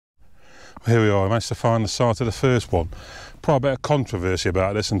Here we are, I managed to find the site of the first one. Probably a bit of controversy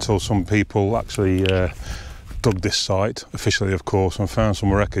about this until some people actually dug this site, officially of course, and found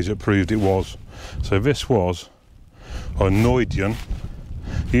some wreckage that proved it was. So this was a Noorduyn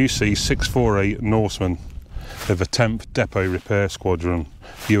UC-64A Norseman of the 10th Depot Repair Squadron,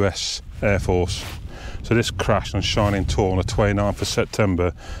 US Air Force. So this crashed on Shining Tor on the 29th of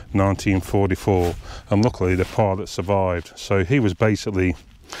September 1944, and luckily the pilot survived. So he was basically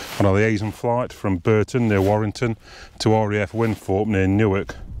on a liaison flight from Burton near Warrington to RAF Winthorpe near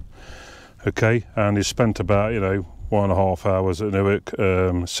Newark. Okay, and he spent about 1.5 hours at Newark,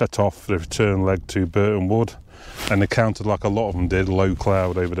 set off the return leg to Burtonwood, and encountered, like a lot of them did, low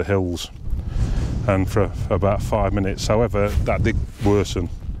cloud over the hills, and for about 5 minutes. However, that did worsen.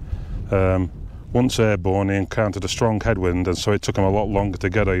 Once airborne, he encountered a strong headwind, and so it took him a lot longer to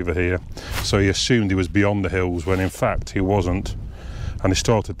get over here. So he assumed he was beyond the hills, when in fact he wasn't, and he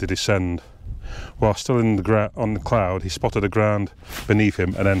started to descend. While still on the cloud, he spotted the ground beneath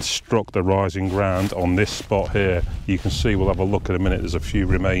him and then struck the rising ground on this spot here. You can see, we'll have a look in a minute, there's a few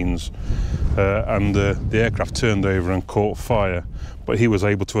remains. And the aircraft turned over and caught fire, but he was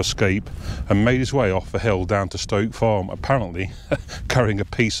able to escape and made his way off the hill down to Stoke Farm, apparently carrying a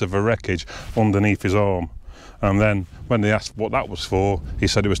piece of the wreckage underneath his arm. And then when they asked what that was for, he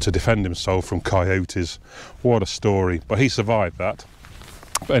said it was to defend himself from coyotes. What a story. But he survived that.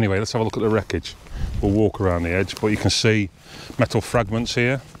 But anyway, let's have a look at the wreckage. We'll walk around the edge, but you can see metal fragments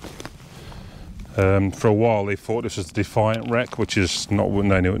here. For a while they thought this was the Defiant wreck, which is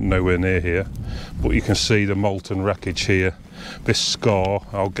nowhere near here. But you can see the molten wreckage here. This scar,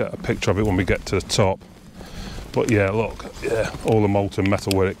 I'll get a picture of it when we get to the top. But yeah, look, all the molten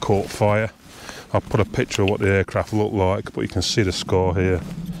metal where it caught fire. I'll put a picture of what the aircraft looked like, but you can see the scar here.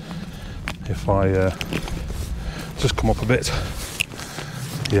 If I just come up a bit.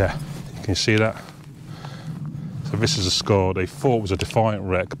 Yeah, you can see that. So this is a scar. They thought it was a Defiant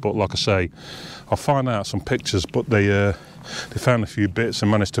wreck, but like I say, I'll find out some pictures, but they found a few bits and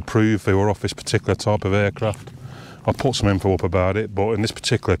managed to prove they were off this particular type of aircraft. I'll put some info up about it, but in this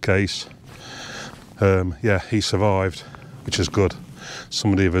particular case, yeah, he survived, which is good.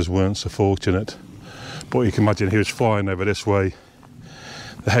 Some of the others weren't so fortunate, but you can imagine he was flying over this way.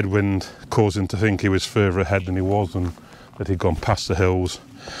 The headwind caused him to think he was further ahead than he was, and that he'd gone past the hills,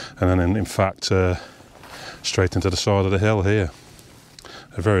 and then in fact straight into the side of the hill here.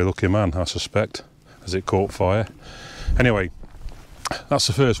 A very lucky man, I suspect, as it caught fire. Anyway, that's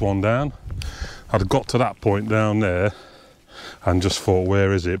the first one down. I'd got to that point down there and just thought,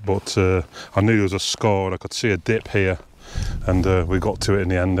 where is it? But I knew there was a scar and I could see a dip here, and we got to it in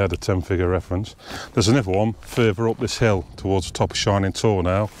the end. They had a 10-figure reference. There's another one further up this hill towards the top of Shining Tor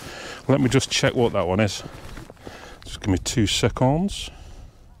now. Let me just check what that one is. Just give me 2 seconds.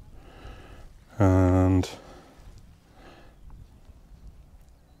 And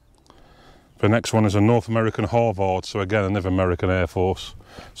the next one is a North American Harvard, so again another American Air Force.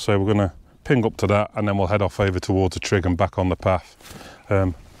 So we're going to ping up to that, and then we'll head off over towards the trig and back on the path.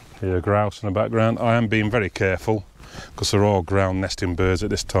 Here, grouse in the background. I am being very careful because there are ground nesting birds at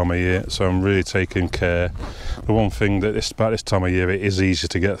this time of year, so I'm really taking care. The one thing that about this time of year, it is easy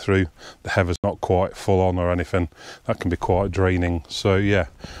to get through. The heather's not quite full on or anything. That can be quite draining. So yeah,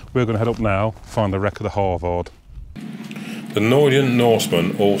 we're going to head up now, find the wreck of the Harvard. The Noorduyn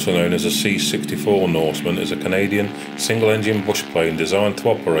Norseman, also known as a C-64 Norseman, is a Canadian single-engine bush plane designed to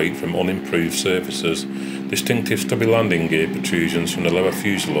operate from unimproved surfaces. Distinctive stubby landing gear protrusions from the lower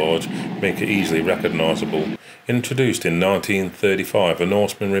fuselage make it easily recognisable. Introduced in 1935, the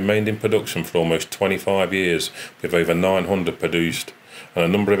Norseman remained in production for almost 25 years, with over 900 produced, and a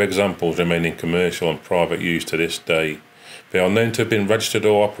number of examples remain in commercial and private use to this day. They are known to have been registered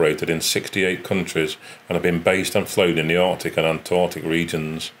or operated in 68 countries and have been based and flown in the Arctic and Antarctic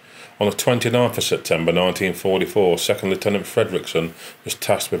regions. On the 29th of September 1944, 2nd Lt Fredrickson was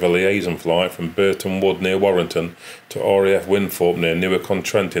tasked with a liaison flight from Burtonwood near Warrington to RAF Winthorpe near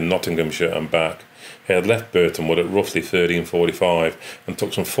Newark-on-Trent in Nottinghamshire and back. He had left Burtonwood at roughly 13:45 and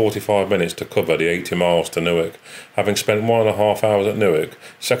took some 45 minutes to cover the 80 miles to Newark. Having spent 1.5 hours at Newark,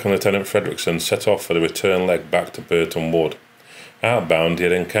 2nd Lt Fredrickson set off for the return leg back to Burtonwood. Outbound, he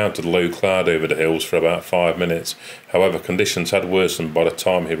had encountered low cloud over the hills for about 5 minutes. However, conditions had worsened by the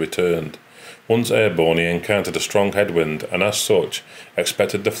time he returned. Once airborne, he encountered a strong headwind and, as such,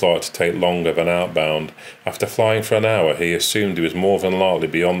 expected the flight to take longer than outbound. After flying for an hour, he assumed he was more than likely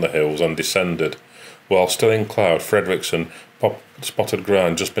beyond the hills and descended. While still in cloud, Fredrickson spotted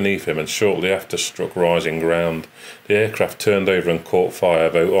ground just beneath him and shortly after struck rising ground. The aircraft turned over and caught fire,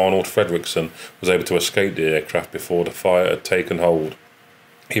 though Arnold Fredrickson was able to escape the aircraft before the fire had taken hold.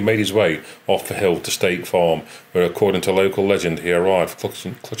 He made his way off the hill to Stake Farm, where according to local legend he arrived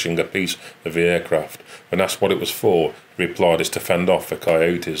clutching a piece of the aircraft. When asked what it was for, he replied it's to fend off the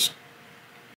coyotes.